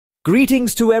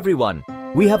Greetings to everyone.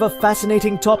 We have a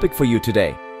fascinating topic for you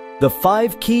today. The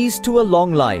 5 keys to a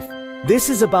long life. This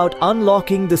is about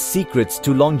unlocking the secrets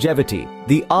to longevity,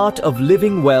 the art of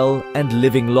living well and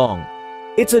living long.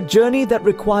 It's a journey that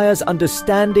requires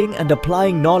understanding and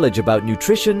applying knowledge about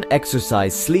nutrition,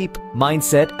 exercise, sleep,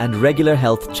 mindset, and regular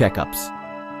health checkups.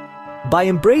 By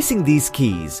embracing these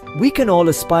keys, we can all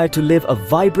aspire to live a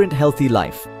vibrant, healthy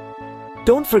life.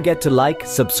 Don't forget to like,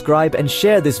 subscribe, and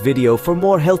share this video for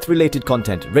more health-related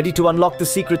content. Ready to unlock the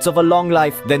secrets of a long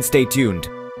life? Then stay tuned.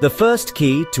 The first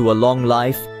key to a long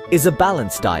life is a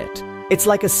balanced diet. It's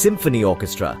like a symphony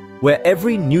orchestra, where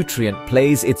every nutrient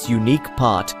plays its unique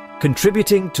part,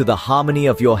 contributing to the harmony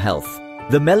of your health.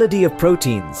 The melody of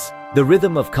proteins, the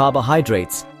rhythm of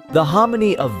carbohydrates, the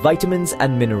harmony of vitamins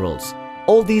and minerals.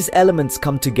 All these elements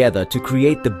come together to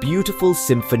create the beautiful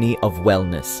symphony of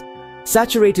wellness.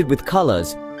 Saturated with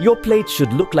colors, your plate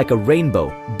should look like a rainbow,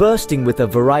 bursting with a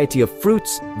variety of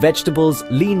fruits, vegetables,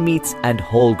 lean meats, and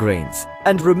whole grains.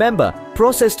 And remember,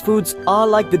 processed foods are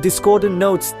like the discordant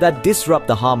notes that disrupt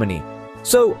the harmony.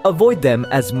 So avoid them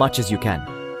as much as you can.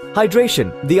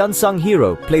 Hydration, the unsung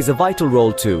hero, plays a vital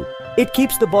role too. It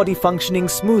keeps the body functioning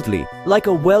smoothly, like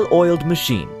a well-oiled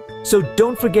machine. So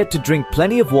don't forget to drink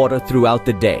plenty of water throughout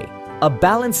the day. A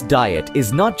balanced diet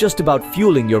is not just about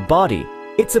fueling your body.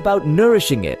 It's about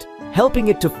nourishing it, helping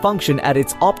it to function at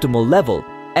its optimal level,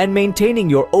 and maintaining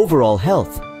your overall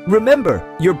health.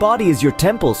 Remember, your body is your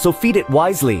temple, so feed it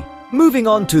wisely. Moving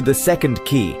on to the second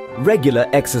key, regular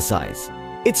exercise.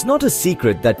 It's not a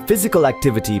secret that physical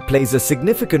activity plays a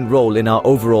significant role in our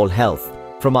overall health.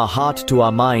 From our heart to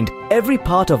our mind, every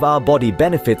part of our body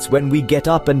benefits when we get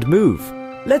up and move.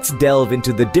 Let's delve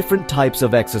into the different types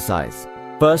of exercise.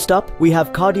 First up, we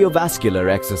have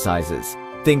cardiovascular exercises.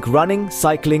 Think running,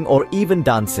 cycling, or even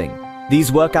dancing. These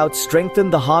workouts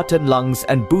strengthen the heart and lungs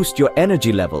and boost your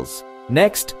energy levels.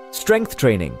 Next, strength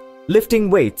training. Lifting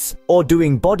weights or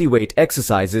doing bodyweight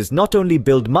exercises not only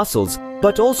build muscles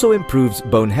but also improves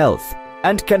bone health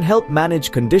and can help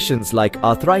manage conditions like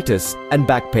arthritis and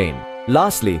back pain.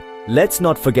 Lastly, let's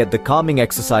not forget the calming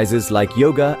exercises like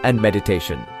yoga and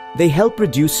meditation. They help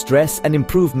reduce stress and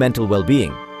improve mental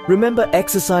well-being. Remember,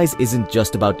 exercise isn't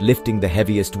just about lifting the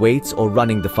heaviest weights or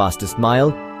running the fastest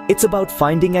mile. It's about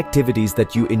finding activities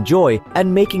that you enjoy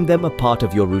and making them a part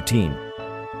of your routine.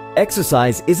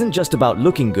 Exercise isn't just about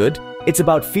looking good, it's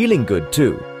about feeling good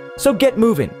too. So get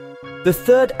moving. The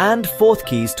third and fourth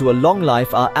keys to a long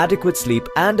life are adequate sleep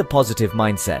and a positive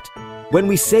mindset. When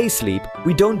we say sleep,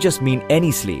 we don't just mean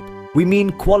any sleep. We mean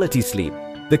quality sleep.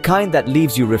 The kind that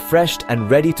leaves you refreshed and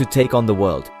ready to take on the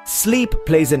world. Sleep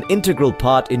plays an integral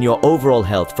part in your overall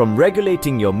health, from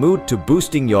regulating your mood to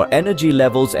boosting your energy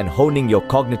levels and honing your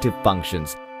cognitive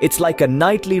functions. It's like a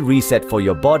nightly reset for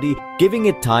your body, giving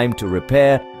it time to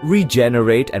repair,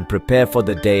 regenerate, and prepare for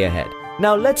the day ahead.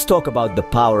 Now let's talk about the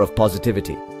power of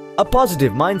positivity. A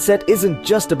positive mindset isn't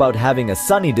just about having a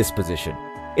sunny disposition.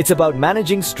 It's about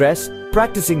managing stress,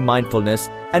 practicing mindfulness,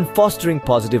 and fostering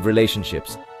positive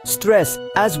relationships. Stress,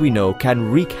 as we know, can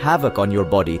wreak havoc on your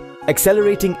body,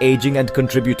 accelerating aging and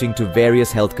contributing to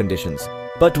various health conditions.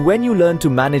 But when you learn to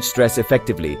manage stress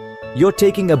effectively, you're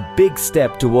taking a big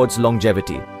step towards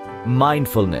longevity.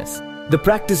 Mindfulness, the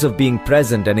practice of being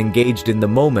present and engaged in the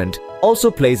moment,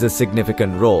 also plays a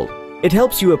significant role. It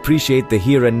helps you appreciate the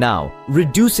here and now,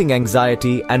 reducing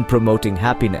anxiety and promoting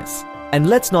happiness. And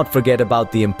let's not forget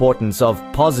about the importance of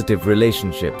positive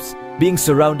relationships. Being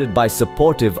surrounded by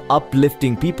supportive,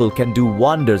 uplifting people can do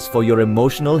wonders for your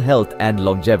emotional health and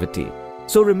longevity.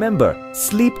 So remember,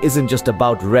 sleep isn't just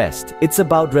about rest, it's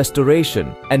about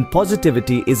restoration. And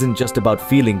positivity isn't just about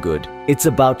feeling good, it's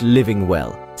about living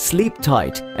well. Sleep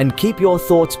tight and keep your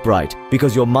thoughts bright,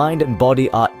 because your mind and body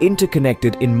are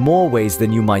interconnected in more ways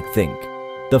than you might think.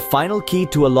 The final key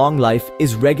to a long life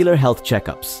is regular health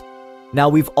checkups. Now,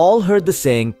 we've all heard the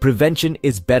saying, prevention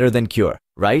is better than cure,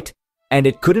 right? And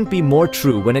it couldn't be more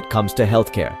true when it comes to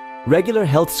healthcare. Regular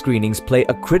health screenings play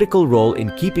a critical role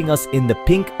in keeping us in the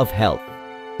pink of health.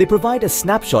 They provide a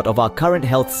snapshot of our current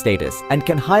health status and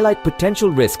can highlight potential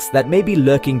risks that may be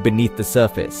lurking beneath the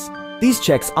surface. These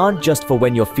checks aren't just for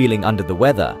when you're feeling under the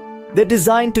weather. They're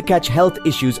designed to catch health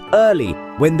issues early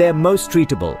when they're most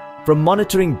treatable. From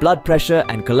monitoring blood pressure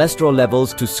and cholesterol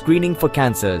levels to screening for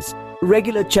cancers,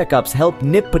 regular checkups help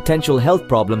nip potential health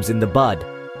problems in the bud.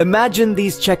 Imagine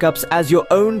these checkups as your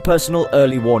own personal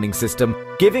early warning system,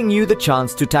 giving you the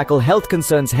chance to tackle health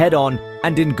concerns head-on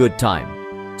and in good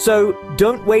time. So,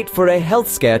 don't wait for a health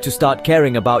scare to start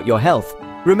caring about your health.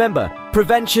 Remember,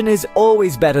 prevention is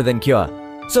always better than cure.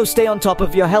 So stay on top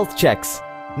of your health checks.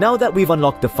 Now that we've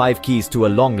unlocked the 5 keys to a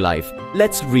long life,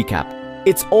 let's recap.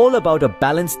 It's all about a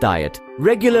balanced diet,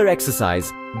 regular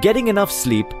exercise, getting enough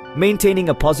sleep, maintaining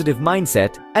a positive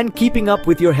mindset, and keeping up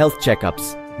with your health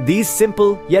checkups. These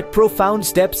simple yet profound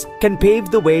steps can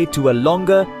pave the way to a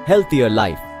longer, healthier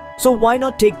life. So why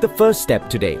not take the first step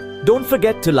today? Don't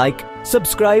forget to like,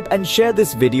 subscribe, and share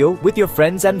this video with your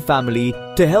friends and family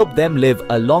to help them live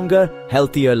a longer,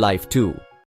 healthier life too.